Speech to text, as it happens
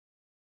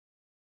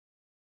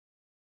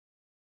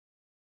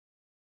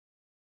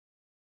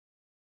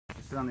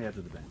sit on the edge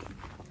of the bench.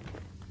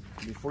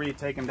 Before you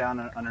take them down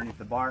underneath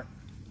the bar,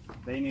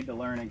 they need to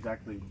learn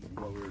exactly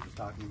what we were just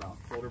talking about,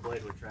 shoulder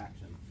blade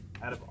retraction.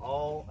 Out of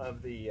all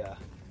of the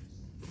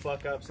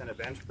fuck ups in a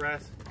bench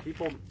press,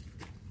 people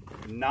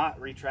not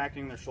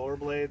retracting their shoulder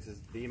blades is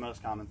the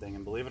most common thing.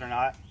 And believe it or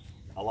not,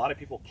 a lot of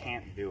people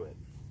can't do it,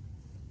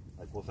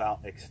 like without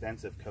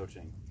extensive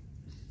coaching.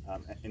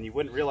 And you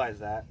wouldn't realize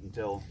that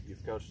until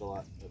you've coached a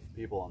lot of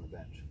people on the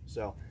bench.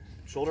 So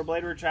shoulder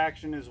blade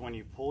retraction is when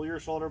you pull your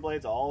shoulder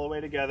blades all the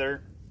way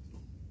together,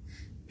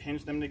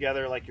 pinch them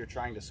together like you're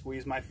trying to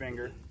squeeze my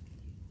finger,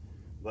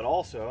 but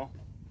also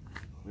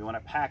we want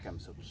to pack them.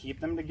 So keep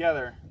them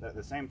together, but at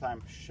the same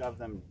time shove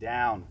them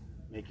down,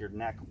 make your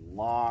neck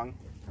long.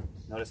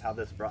 Notice how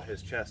this brought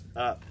his chest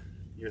up.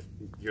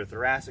 Your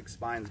thoracic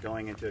spine's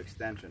going into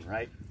extension,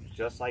 right?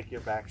 Just like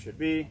your back should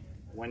be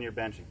when you're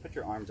benching. Put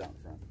your arms out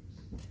in front.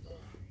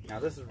 Now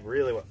this is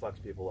really what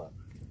fucks people up.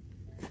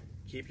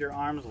 Keep your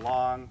arms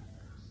long,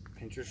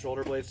 pinch your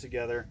shoulder blades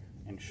together,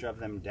 and shove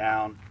them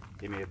down.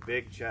 Give me a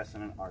big chest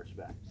and an arch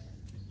back.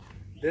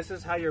 This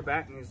is how your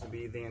back needs to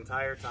be the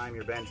entire time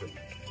you're benching.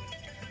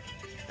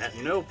 At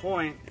no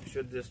point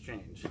should this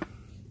change,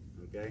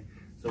 okay?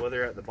 So whether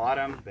you're at the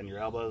bottom, bend your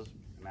elbows,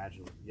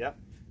 imagine, yep.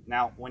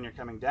 Now, when you're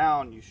coming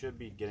down, you should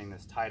be getting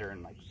this tighter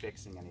and like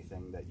fixing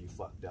anything that you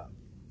fucked up.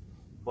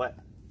 But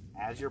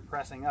as you're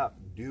pressing up,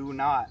 do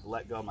not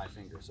let go of my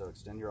finger. So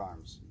extend your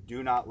arms.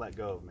 Do not let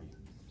go of me.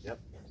 Yep.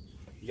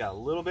 You got a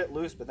little bit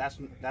loose, but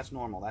that's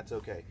normal. That's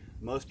okay.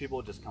 Most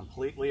people just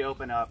completely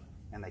open up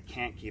and they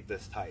can't keep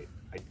this tight.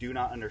 I do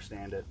not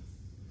understand it,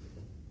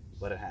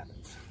 but it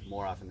happens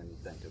more often than you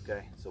think,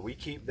 okay? So we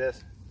keep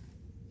this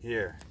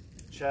here.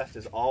 Chest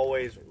is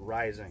always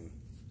rising,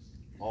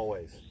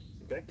 always.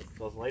 Okay,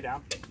 so let's lay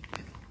down.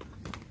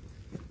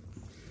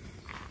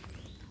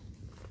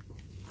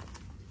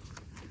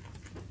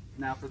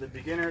 Now for the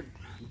beginner,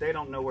 they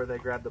don't know where they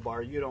grab the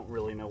bar. You don't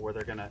really know where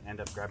they're gonna end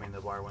up grabbing the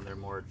bar when they're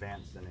more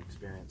advanced and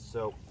experienced.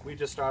 So we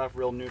just start off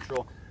real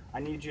neutral. I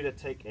need you to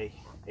take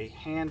a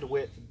hand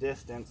width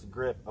distance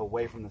grip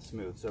away from the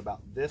smooth. So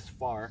about this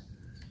far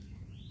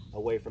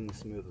away from the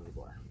smooth of the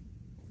bar.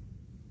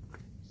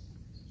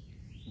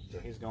 So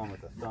he's going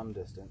with a thumb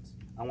distance.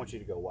 I want you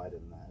to go wider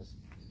than that.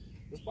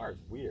 This bar is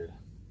weird.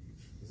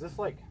 Is this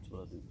like,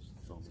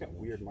 it's got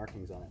weird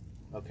markings on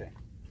it. Okay.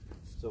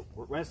 So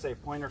we're going to say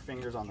pointer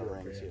fingers on the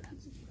rings here.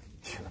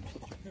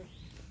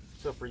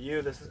 So for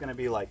you, this is going to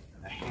be like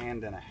a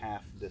hand and a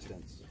half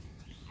distance,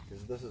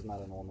 because this is not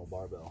a normal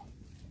barbell.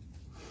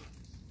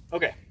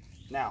 Okay,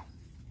 now,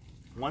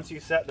 once you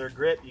set their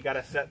grip, you got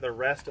to set the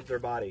rest of their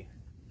body.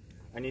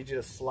 I need you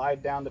to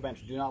slide down the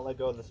bench. Do not let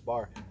go of this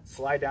bar.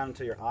 Slide down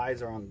until your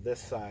eyes are on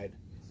this side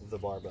of the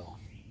barbell.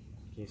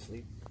 Can you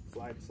sleep?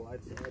 Slide,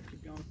 slide, slide,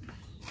 keep going.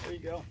 There you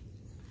go.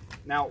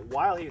 Now,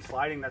 while he's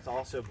sliding, that's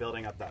also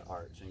building up that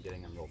arch and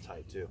getting him real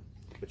tight too.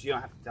 But you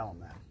don't have to tell him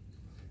that.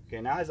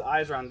 Okay, now his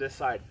eyes are on this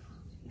side.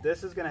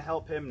 This is gonna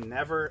help him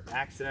never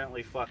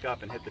accidentally fuck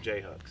up and hit the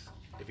J-hooks.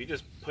 If you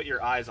just put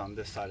your eyes on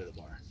this side of the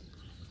bar.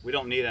 We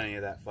don't need any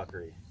of that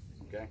fuckery,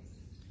 okay?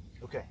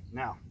 Okay,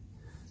 now,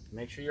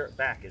 make sure your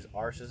back is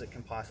arched as it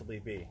can possibly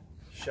be.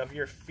 Shove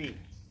your feet,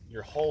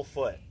 your whole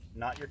foot,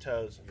 not your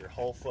toes, your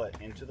whole foot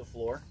into the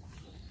floor.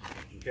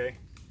 Okay.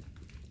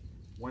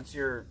 Once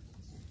you're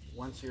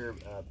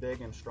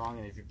big and strong,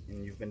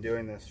 and you've been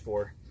doing this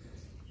for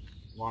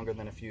longer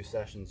than a few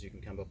sessions, you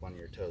can come up on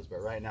your toes.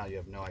 But right now, you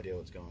have no idea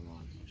what's going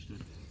on.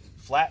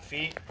 Flat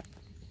feet,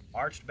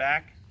 arched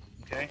back.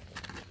 Okay.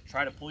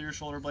 Try to pull your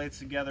shoulder blades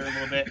together a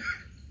little bit.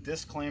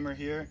 Disclaimer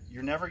here: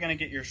 you're never going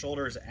to get your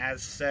shoulders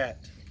as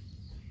set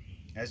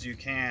as you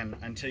can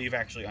until you've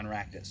actually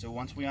unracked it. So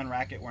once we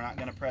unrack it, we're not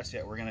going to press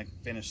yet. We're going to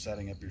finish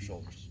setting up your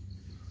shoulders.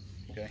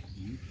 Okay.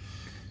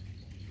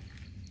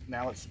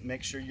 Now let's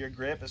make sure your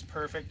grip is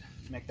perfect.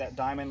 Make that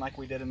diamond like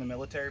we did in the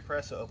military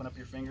press. So open up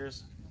your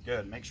fingers.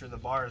 Good. Make sure the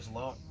bar is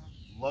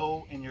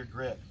low in your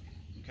grip.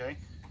 Okay.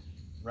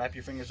 Wrap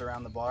your fingers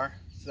around the bar.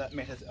 So that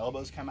made his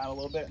elbows come out a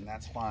little bit, and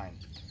that's fine.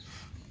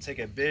 Take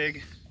a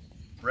big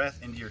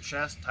breath into your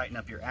chest. Tighten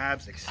up your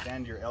abs.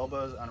 Extend your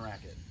elbows.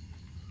 Unrack it.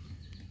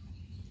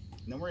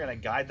 And then we're going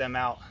to guide them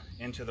out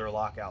into their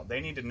lockout.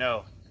 They need to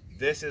know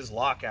this is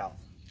lockout.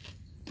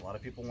 A lot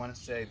of people want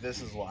to say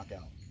this is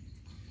lockout.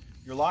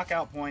 Your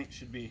lockout point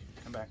should be,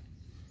 come back,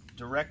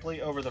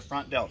 directly over the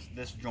front delts,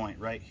 this joint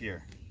right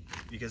here.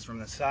 Because from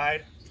the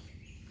side,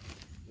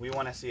 we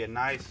want to see a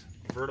nice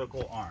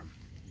vertical arm,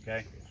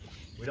 okay?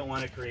 We don't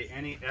want to create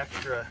any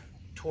extra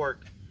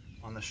torque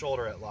on the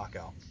shoulder at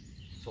lockout.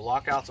 So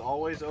lockout's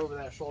always over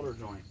that shoulder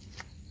joint.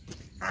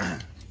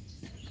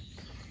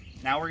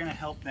 Now we're going to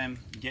help them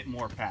get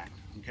more packed,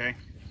 okay?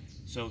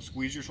 So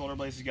squeeze your shoulder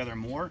blades together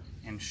more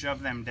and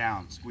shove them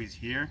down. Squeeze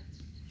here.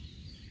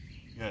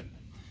 Good.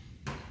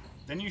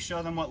 Then you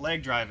show them what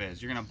leg drive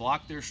is. You're going to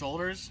block their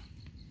shoulders.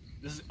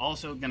 This is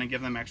also going to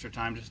give them extra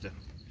time just to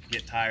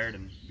get tired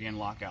and be in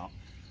lockout.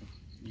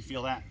 You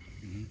feel that?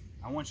 Mm-hmm.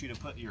 I want you to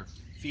put your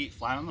feet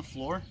flat on the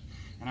floor,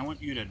 and I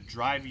want you to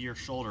drive your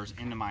shoulders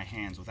into my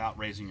hands without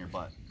raising your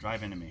butt.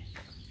 Drive into me.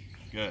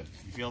 Good.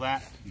 You feel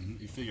that?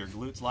 You feel your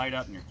glutes light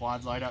up and your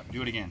quads light up?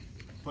 Do it again.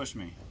 Push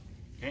me.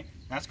 Okay?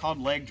 That's called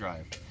leg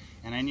drive.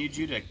 And I need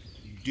you to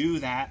do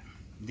that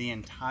the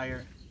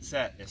entire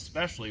set,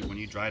 especially when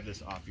you drive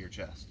this off your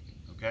chest.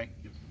 Okay?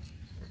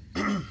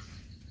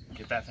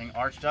 Get that thing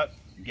arched up,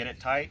 get it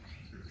tight,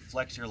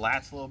 flex your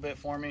lats a little bit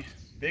for me.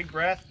 Big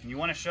breath, and you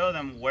want to show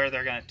them where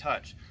they're going to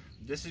touch.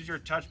 This is your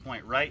touch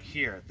point right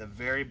here at the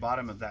very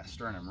bottom of that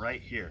sternum,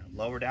 right here.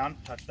 Lower down,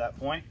 touch that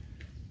point,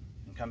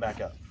 and come back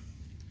up.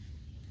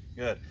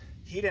 Good.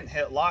 He didn't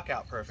hit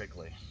lockout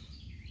perfectly.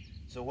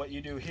 So what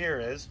you do here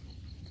is,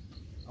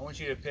 I want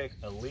you to pick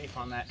a leaf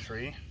on that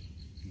tree,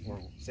 or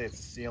say it's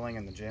the ceiling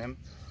in the gym.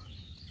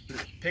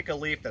 Pick a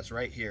leaf that's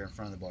right here in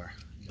front of the bar.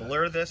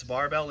 Blur this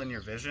barbell in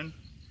your vision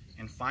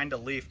and find a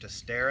leaf to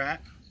stare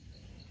at.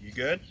 You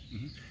good?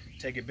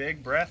 Take a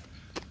big breath,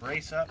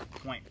 brace up,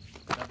 point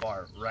the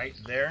bar right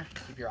there.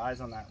 Keep your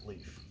eyes on that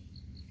leaf.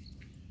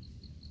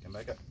 Come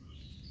back up.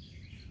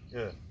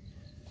 Good.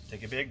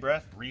 Take a big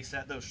breath,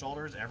 reset those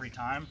shoulders every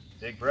time.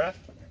 Big breath,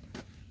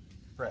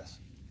 press.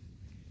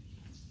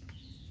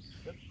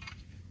 Good.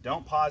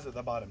 Don't pause at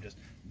the bottom, just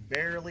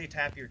barely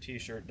tap your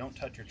t-shirt. Don't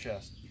touch your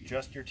chest,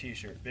 just your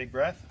t-shirt. Big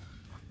breath,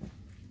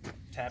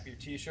 tap your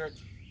t-shirt,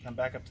 come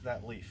back up to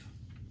that leaf.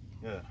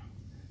 Good.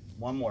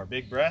 One more,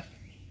 big breath,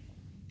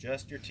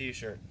 just your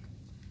t-shirt.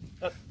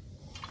 Up.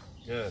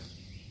 Good.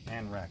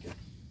 And rack it.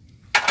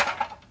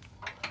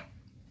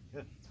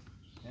 Good.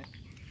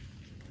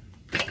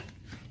 Okay.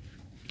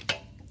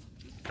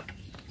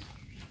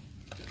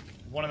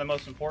 One of the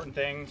most important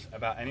things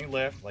about any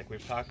lift, like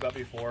we've talked about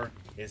before,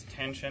 is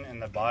tension in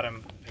the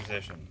bottom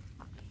position.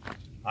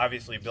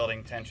 Obviously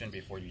building tension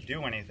before you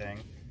do anything,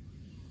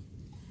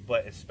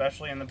 but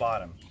especially in the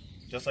bottom.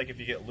 Just like if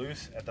you get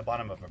loose at the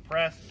bottom of a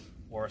press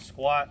or a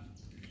squat,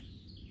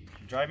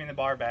 driving the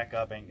bar back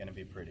up ain't gonna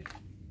be pretty.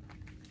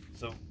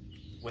 So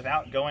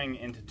without going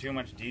into too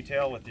much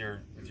detail with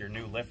your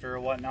new lifter or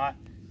whatnot,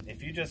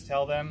 if you just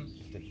tell them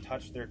to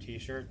touch their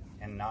t-shirt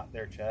and not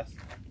their chest,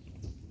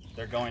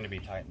 they're going to be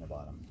tight in the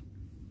bottom.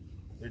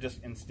 They're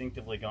just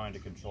instinctively going to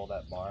control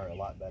that bar a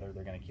lot better.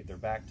 They're going to keep their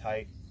back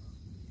tight.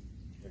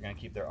 They're going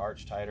to keep their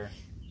arch tighter.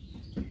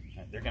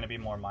 They're going to be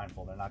more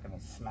mindful. They're not going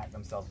to smack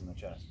themselves in the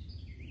chest.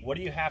 What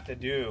do you have to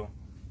do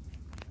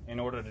in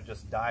order to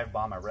just dive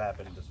bomb a rep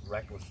and just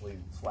recklessly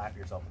slap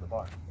yourself with the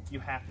bar?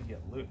 You have to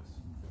get loose.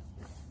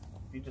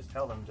 If you just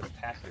tell them, just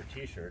tap your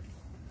t-shirt,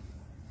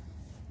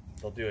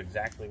 they'll do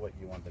exactly what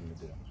you want them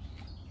to do.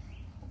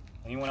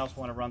 Anyone else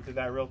want to run through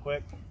that real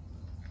quick?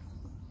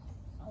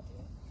 I'll do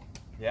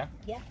it. Yeah?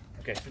 Yeah.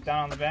 Okay, sit down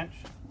on the bench.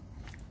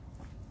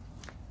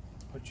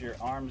 Put your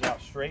arms out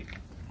straight.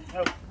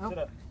 Nope, sit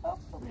up. Oh,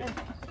 okay.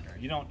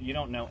 You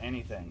don't know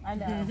anything. I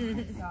know.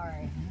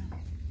 Sorry.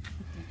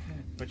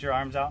 Put your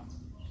arms out.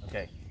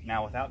 Okay,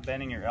 now without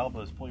bending your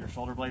elbows, pull your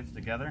shoulder blades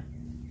together.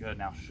 Good,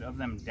 now shove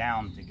them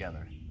down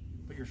together.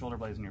 Put your shoulder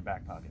blades in your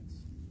back pockets.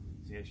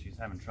 See, she's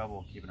having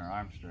trouble keeping her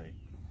arms straight.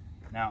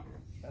 Now,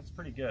 that's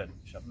pretty good.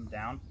 Shove them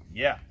down.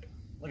 Yeah,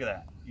 look at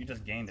that. You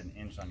just gained an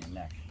inch on your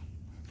neck.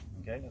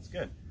 Okay, that's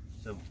good.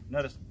 So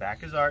notice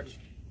back is arched,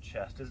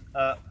 chest is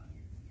up,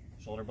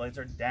 shoulder blades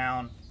are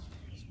down,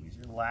 squeeze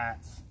your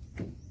lats.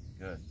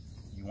 Good.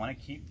 You want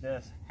to keep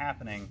this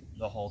happening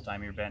the whole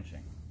time you're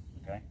benching.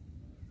 Okay?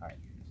 All right,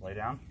 just lay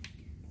down.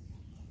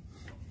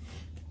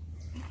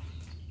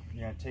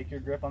 You're going to take your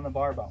grip on the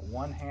bar about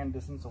one hand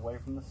distance away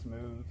from the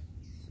smooth.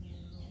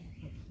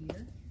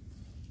 Here.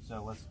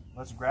 So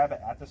let's grab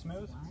it at the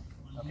smooth.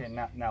 Okay,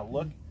 now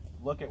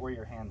look at where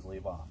your hands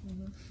leave off.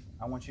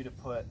 I want you to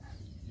put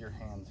your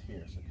hands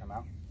here. So come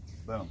out.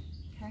 Boom.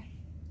 Okay.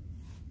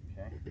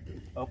 Okay.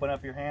 Open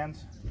up your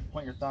hands.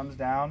 Point your thumbs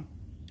down.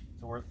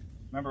 So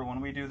remember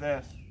when we do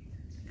this,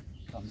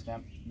 thumbs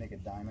down, make a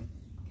diamond.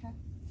 Okay.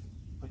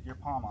 Put your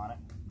palm on it.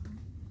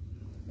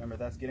 Remember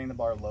that's getting the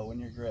bar low in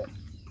your grip.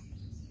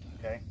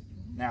 Okay.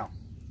 Now,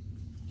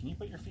 can you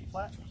put your feet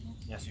flat?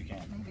 Yes, you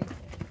can. Maybe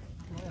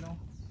a little.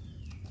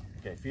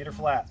 Okay, feet are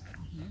flat.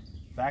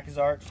 Back is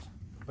arched,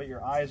 but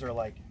your eyes are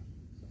like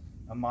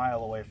a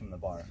mile away from the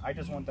bar. I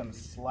just want them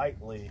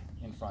slightly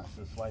in front,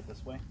 so slide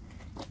this way.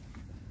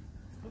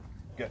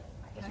 Good,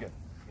 that's good.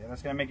 Yeah,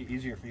 that's gonna make it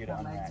easier for you to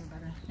unrack.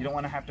 You don't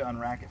wanna have to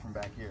unrack it from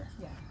back here.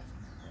 Yeah.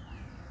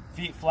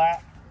 Feet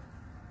flat,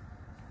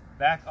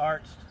 back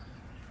arched.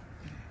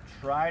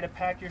 Try to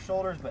pack your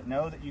shoulders, but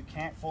know that you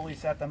can't fully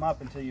set them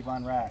up until you've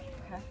unracked.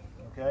 Okay.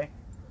 Okay?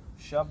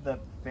 Shove the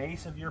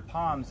base of your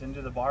palms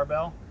into the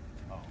barbell.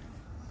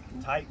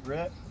 Tight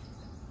grip.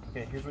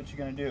 Okay, here's what you're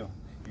gonna do.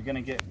 You're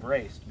gonna get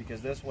braced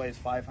because this weighs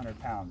 500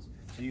 pounds.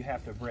 So you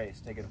have to brace.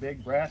 Take a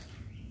big breath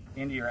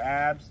into your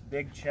abs,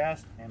 big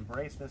chest, and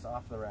brace this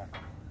off the rack.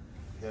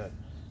 Good.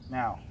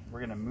 Now,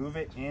 we're gonna move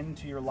it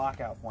into your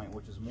lockout point,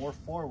 which is more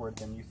forward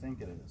than you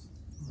think it is.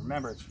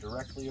 Remember, it's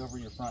directly over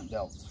your front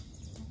delts.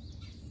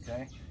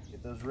 Okay,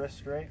 get those wrists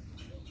straight.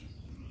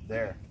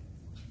 There.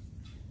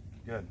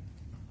 Good.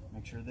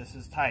 Make sure this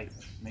is tight.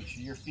 Make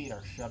sure your feet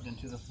are shoved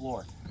into the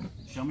floor.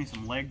 Show me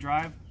some leg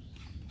drive.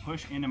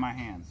 Push into my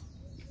hands.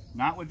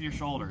 Not with your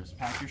shoulders.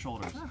 Pack your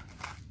shoulders.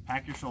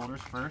 Pack your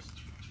shoulders first.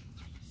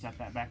 Set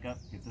that back up.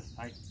 Get this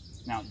tight.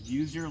 Now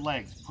use your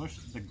legs. Push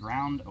the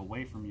ground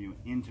away from you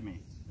into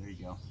me. There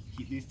you go.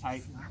 Keep these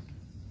tight.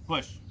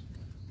 Push.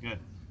 Good.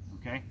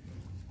 Okay.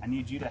 I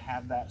need you to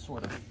have that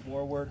sort of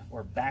forward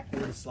or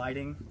backward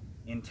sliding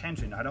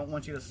intention. I don't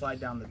want you to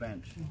slide down the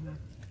bench,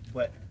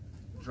 but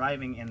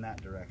driving in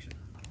that direction.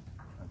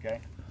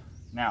 Okay.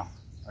 Now,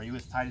 are you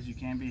as tight as you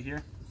can be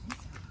here?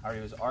 Are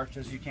you as arched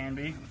as you can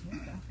be?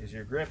 Is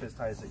your grip as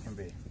tight as it can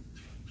be?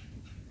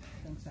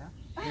 I think so.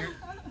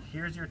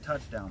 Here's your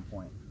touchdown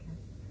point.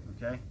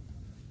 Okay?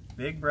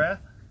 Big breath,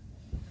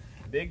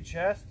 big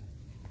chest,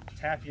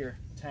 tap your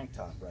tank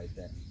top right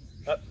there.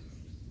 Up.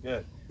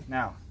 Good.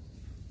 Now,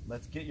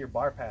 let's get your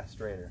bar path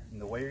straighter.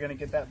 And the way you're going to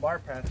get that bar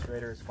path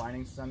straighter is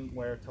finding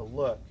somewhere to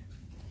look.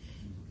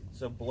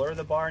 So blur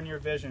the bar in your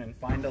vision and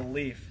find a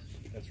leaf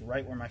that's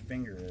right where my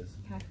finger is.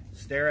 Okay.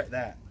 Stare at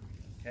that.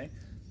 Okay?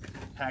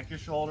 Pack your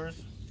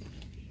shoulders,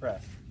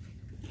 press.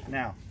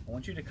 Now, I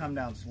want you to come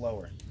down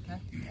slower. Okay.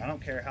 I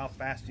don't care how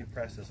fast you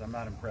press this, I'm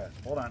not impressed.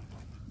 Hold on.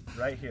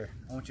 Right here.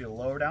 I want you to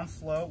lower down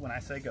slow when I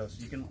say go,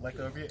 so you can let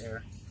go of your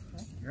air.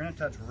 Okay. You're going to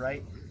touch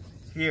right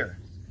here.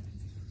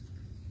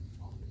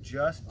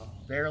 Just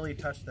barely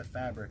touch the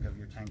fabric of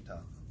your tank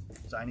top.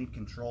 So I need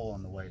control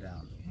on the way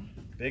down.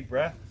 Big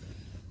breath.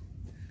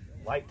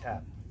 Light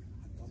tap.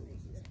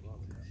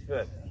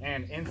 Good.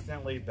 And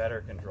instantly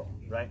better control,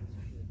 right?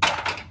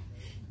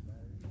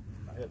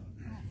 Good.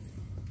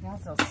 Now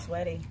so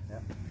sweaty. Yeah.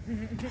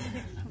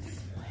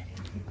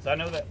 So I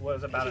know that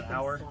was about an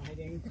hour,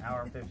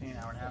 hour 15,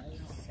 hour and a half.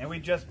 And we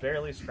just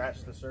barely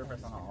scratched the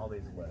surface on all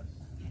these lifts.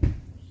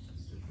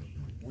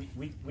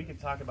 We could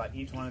talk about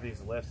each one of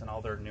these lifts and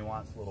all their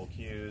nuanced little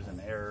cues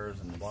and errors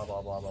and blah,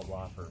 blah, blah, blah,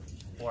 blah for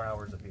 4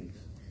 hours apiece.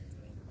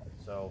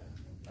 So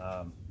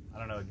I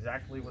don't know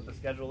exactly what the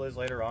schedule is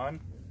later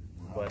on.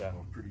 But a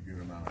pretty good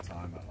amount of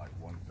time at like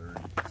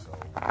 1:30, so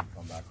when we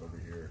come back over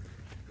here,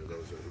 for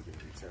those who can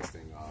be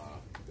testing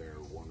their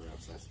 1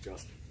 reps, that's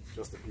just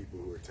the people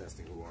who are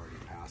testing who already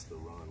passed the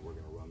run. We're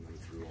going to run them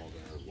through all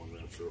their 1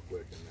 reps real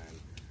quick, and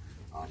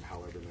then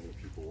however many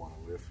people want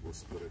to lift, we'll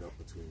split it up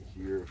between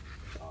here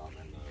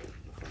and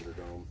the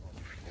Thunderdome,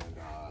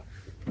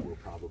 and we'll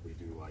probably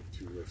do like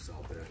 2 lifts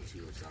out there and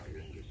 2 lifts out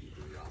here and give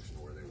people the option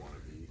of where they want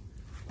to be,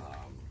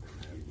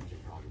 and then we can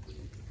probably,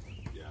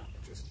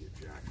 just get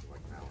jacked for like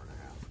an hour and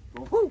a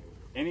half. Cool.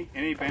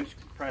 Any bench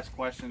press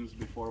questions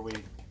before we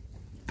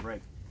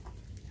break?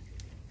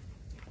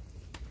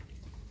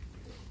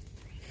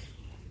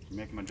 You're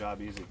making my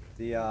job easy.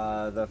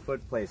 The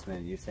foot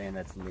placement, you're saying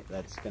that's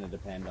going to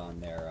depend on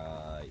their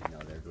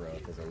their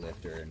growth as a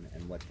lifter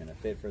and what's going to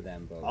fit for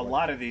them. But a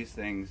lot of these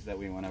things that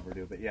we won't ever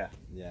do, but yeah.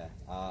 Yeah,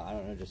 I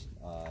don't know, just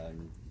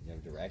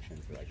direction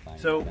for like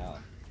finding out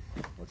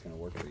what's going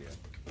to work for you.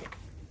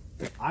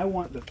 I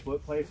want the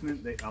foot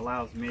placement that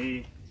allows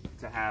me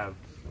to have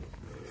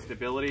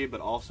stability, but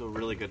also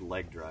really good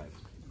leg drive.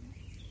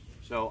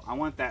 So I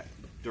want that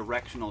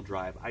directional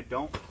drive. I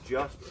don't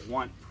just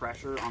want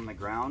pressure on the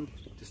ground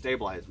to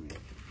stabilize me,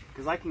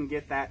 because I can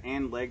get that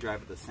and leg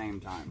drive at the same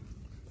time.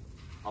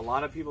 A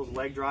lot of people's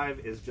leg drive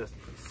is just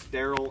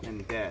sterile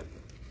and dead.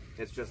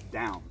 It's just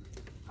down.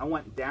 I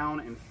want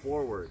down and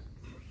forward,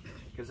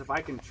 because if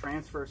I can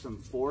transfer some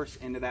force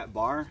into that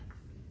bar,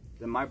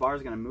 then my bar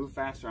is going to move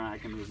faster and I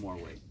can move more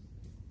weight.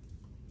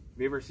 Have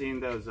you ever seen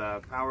those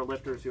power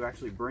lifters who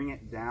actually bring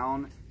it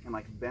down and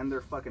like bend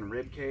their fucking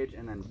rib cage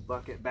and then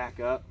buck it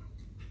back up?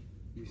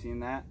 You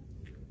seen that?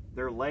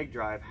 Their leg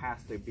drive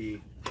has to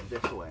be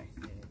this way.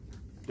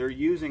 They're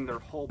using their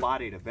whole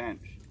body to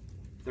bench.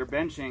 They're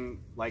benching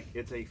like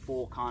it's a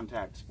full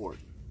contact sport,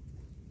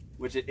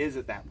 which it is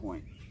at that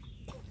point.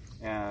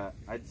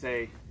 I'd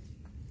say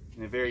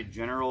in a very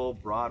general,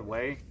 broad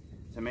way,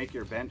 to make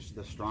your bench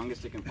the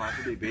strongest it can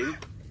possibly be,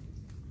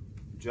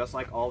 just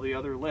like all the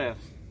other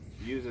lifts,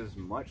 use as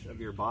much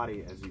of your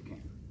body as you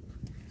can.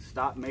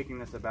 Stop making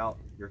this about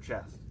your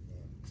chest.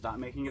 Stop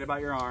making it about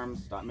your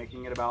arms. Stop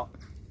making it about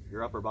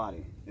your upper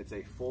body. It's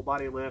a full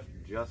body lift,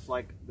 just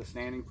like the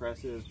standing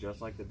press is, just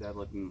like the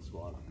deadlift and the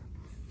squat are.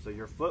 So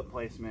your foot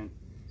placement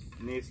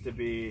needs to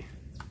be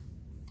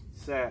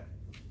set,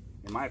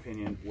 in my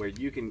opinion, where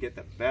you can get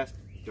the best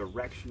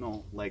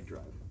directional leg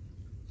drive.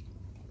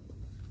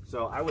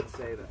 So I would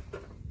say that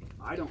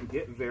I don't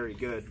get very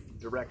good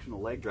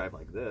directional leg drive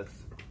like this.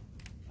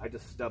 I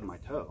just stub my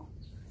toe.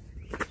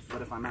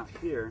 But if I'm out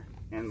here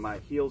and my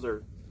heels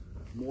are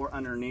more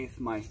underneath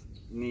my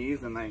knees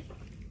than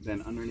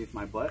underneath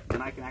my butt,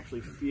 then I can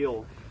actually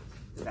feel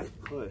that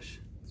push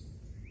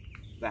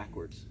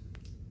backwards.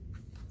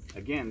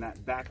 Again,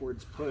 that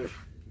backwards push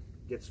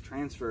gets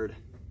transferred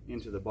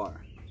into the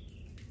bar.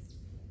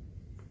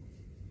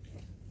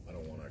 I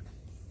don't want to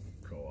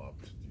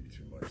co-opt you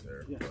too much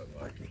there, but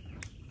like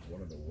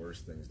one of the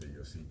worst things that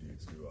you'll see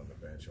dudes do on the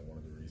bench, and one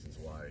of the reasons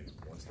why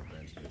once the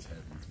bench gets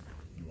heavy,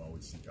 you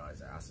always see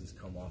guys' asses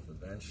come off the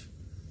bench,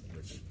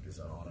 which is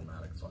an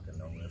automatic fucking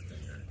no lift,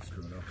 and you're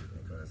screwing up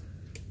because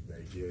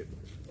they get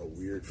a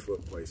weird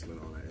foot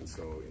placement on it, and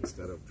so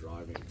instead of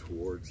driving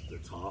towards the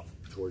top,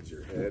 towards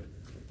your head,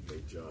 they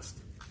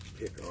just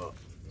pick up,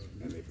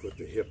 and they put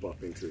the hip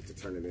up into it to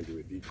turn it into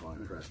a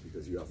decline press,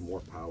 because you have more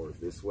power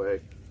this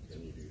way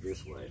than you do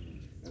this way.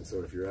 And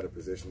so if you're at a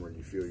position where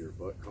you feel your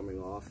butt coming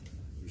off,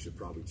 you should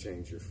probably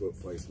change your foot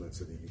placement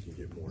so that you can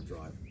get more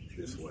drive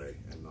this way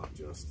and not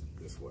just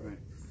this way. Right.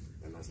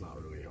 And that's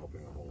not really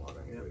helping a whole lot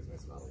anyways, and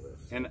it's not a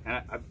lift. And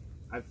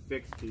I've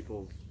fixed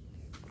people's,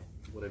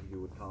 whatever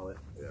you would call it,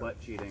 butt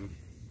cheating,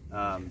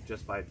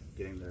 just by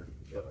getting their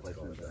foot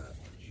placement.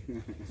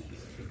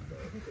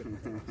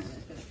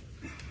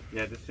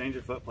 Yeah, just change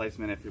your foot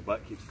placement if your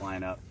butt keeps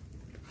flying up,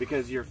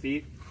 because your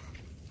feet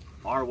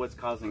are what's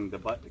causing the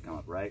butt to come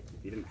up, right?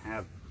 If you didn't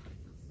have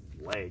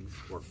legs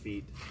or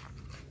feet,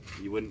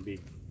 you wouldn't be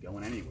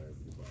going anywhere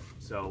with your butt.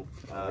 So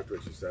I like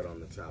what you said on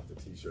the tap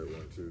the t-shirt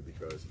one too,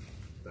 because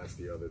that's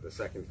the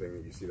second thing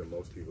that you see that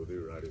most people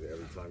do, right, is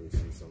every time you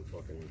see some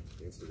fucking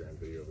Instagram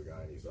video of a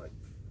guy and he's like,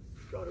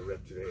 got a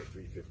rep today at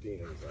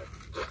 315, and he's like,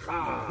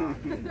 ah!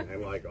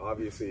 And like,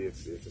 obviously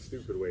it's a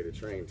stupid way to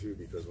train too,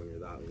 because when you're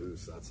that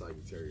loose, that's how you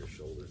tear your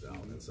shoulders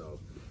out. And so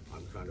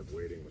I'm kind of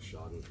waiting with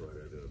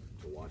Schadenfreude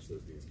to watch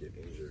those dudes get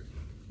injured.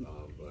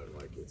 But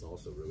like, it's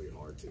also really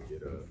hard to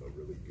get a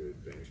really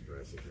good bench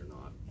press if you're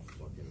not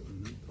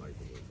fucking tight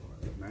the whole time.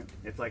 right?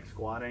 It's like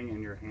squatting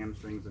and your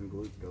hamstrings and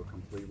glutes go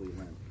completely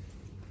limp.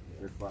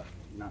 You're fucked.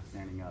 You're not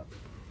standing up.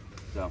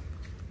 So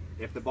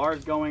if the bar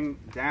is going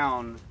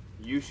down,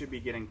 you should be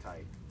getting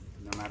tight,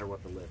 no matter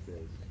what the lift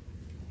is.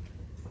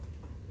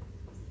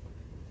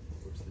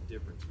 What's the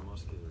difference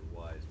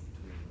muscular-wise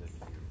between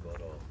lifting your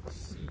butt off the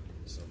seat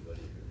and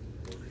somebody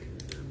who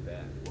horseshoes their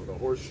back? Well, the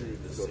horseshoe,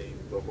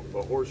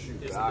 the horseshoe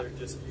Isn't back. they're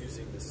just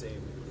using the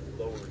same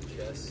lower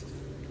chest?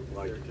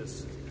 Like, they're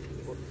just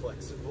more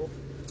flexible.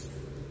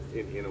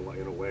 in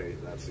a way,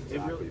 that's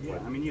exactly. Yeah,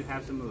 I mean, you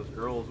have some of those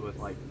girls with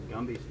like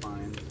Gumby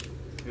spines,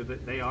 who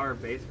they are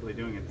basically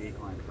doing a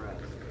decline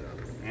press,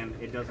 and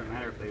it doesn't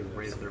matter if they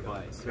raise their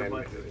butt. Their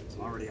butt is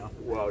already off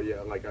the bench. Well,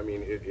 yeah, like, I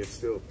mean, it's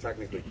still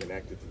technically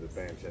connected to the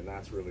bench, and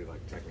that's really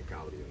like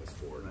technicality in the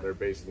sport. Right. They're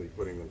basically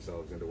putting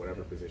themselves into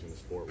whatever position the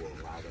sport will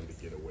allow them to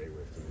get away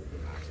with to move the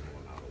maximum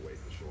amount of weight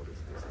the shortest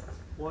distance.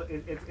 Well,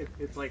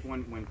 it's like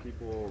when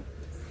people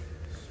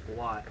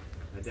squat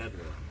a deadlift,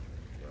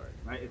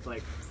 right? It's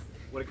like,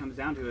 what it comes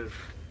down to is,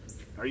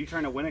 are you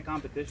trying to win a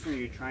competition, or are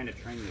you trying to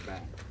train your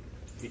back?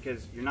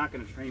 Because you're not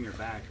going to train your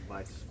back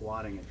by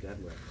squatting a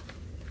deadlift.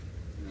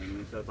 You know what I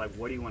mean? So it's like,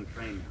 what do you want to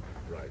train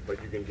now? Right,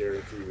 but you can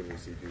guarantee when you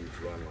see dudes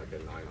run like a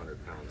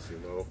 900-pound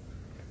sumo,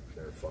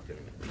 they're fucking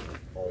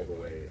all the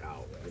way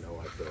out. You know,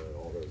 like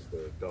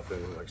the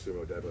Duffin, like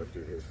sumo deadlift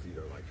dude, his feet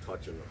are like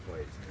touching the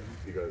plate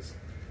because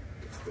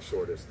it's the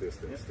shortest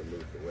distance to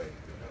move the weight.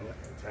 You know,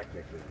 and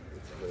technically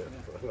it's a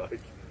lift, but like.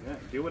 Yeah,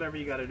 do whatever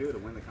you got to do to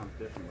win the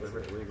competition,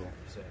 whatever is legal.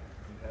 You're saying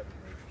you haven't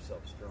made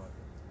yourself stronger,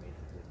 you made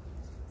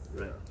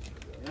the difference. Right.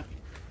 Yeah.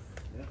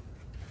 Yeah.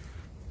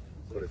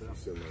 But if you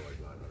sumo like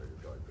 900,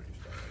 you're probably pretty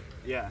strong.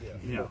 Yeah.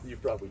 Yeah. You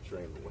probably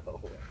trained well.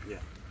 Yeah.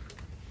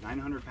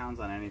 900 pounds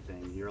on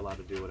anything, you're allowed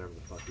to do whatever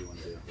the fuck you want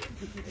to do.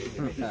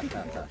 You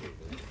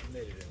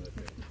made it in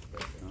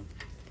lifting.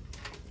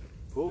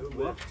 Cool.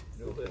 Well,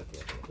 No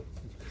lift.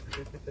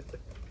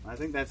 I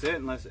think that's it,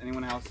 unless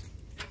anyone else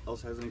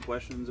has any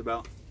questions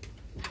about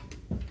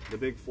the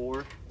big four.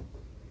 What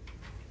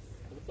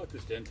the fuck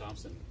does Jen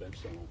Thompson bench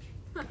so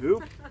much? Who?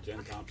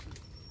 Jen Thompson.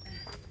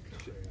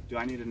 Do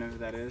I need to know who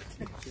that is?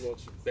 Well,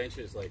 she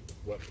benches like,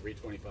 what,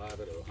 325 at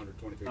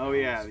 123 Oh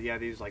pounds? yeah,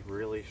 these like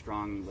really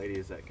strong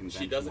ladies that can bench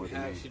She doesn't more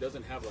than have. me. She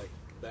doesn't have like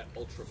that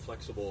ultra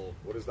flexible.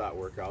 What does that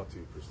work out to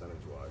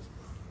percentage-wise?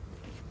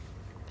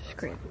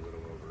 That's like a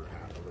little over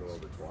half, a little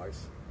over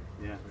twice.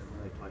 Yeah,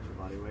 like twice your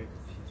body weight.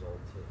 She's all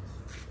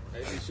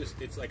tits. It's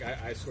just. It's like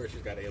I swear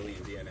she's got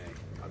alien DNA.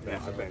 I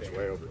bench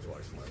way over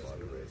twice my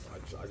body weight. I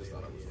just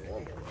thought it was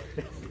normal.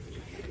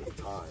 Like, with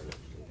time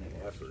and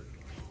effort.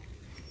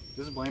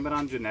 Just blame it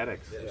on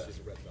genetics. Yeah, she's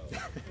a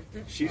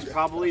reptile. She's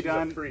probably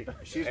done. A freak.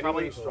 She's Anyone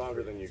probably who's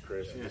stronger than you,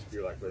 Chris. You just be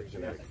like,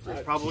 genetic freak.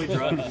 It's probably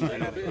drugs and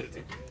genetics.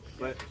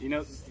 But you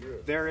know,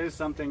 there is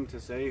something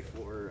to say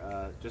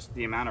for just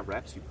the amount of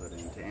reps you put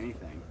into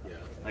anything. Yeah.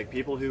 Like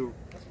people who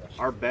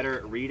are better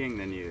at reading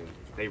than you,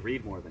 they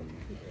read more than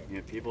you. You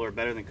know, people are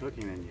better than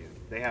cooking than you,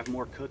 they have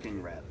more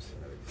cooking reps.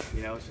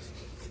 You know, it's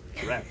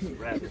just reps,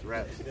 reps,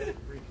 reps. Genetic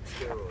freak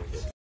and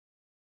steroids.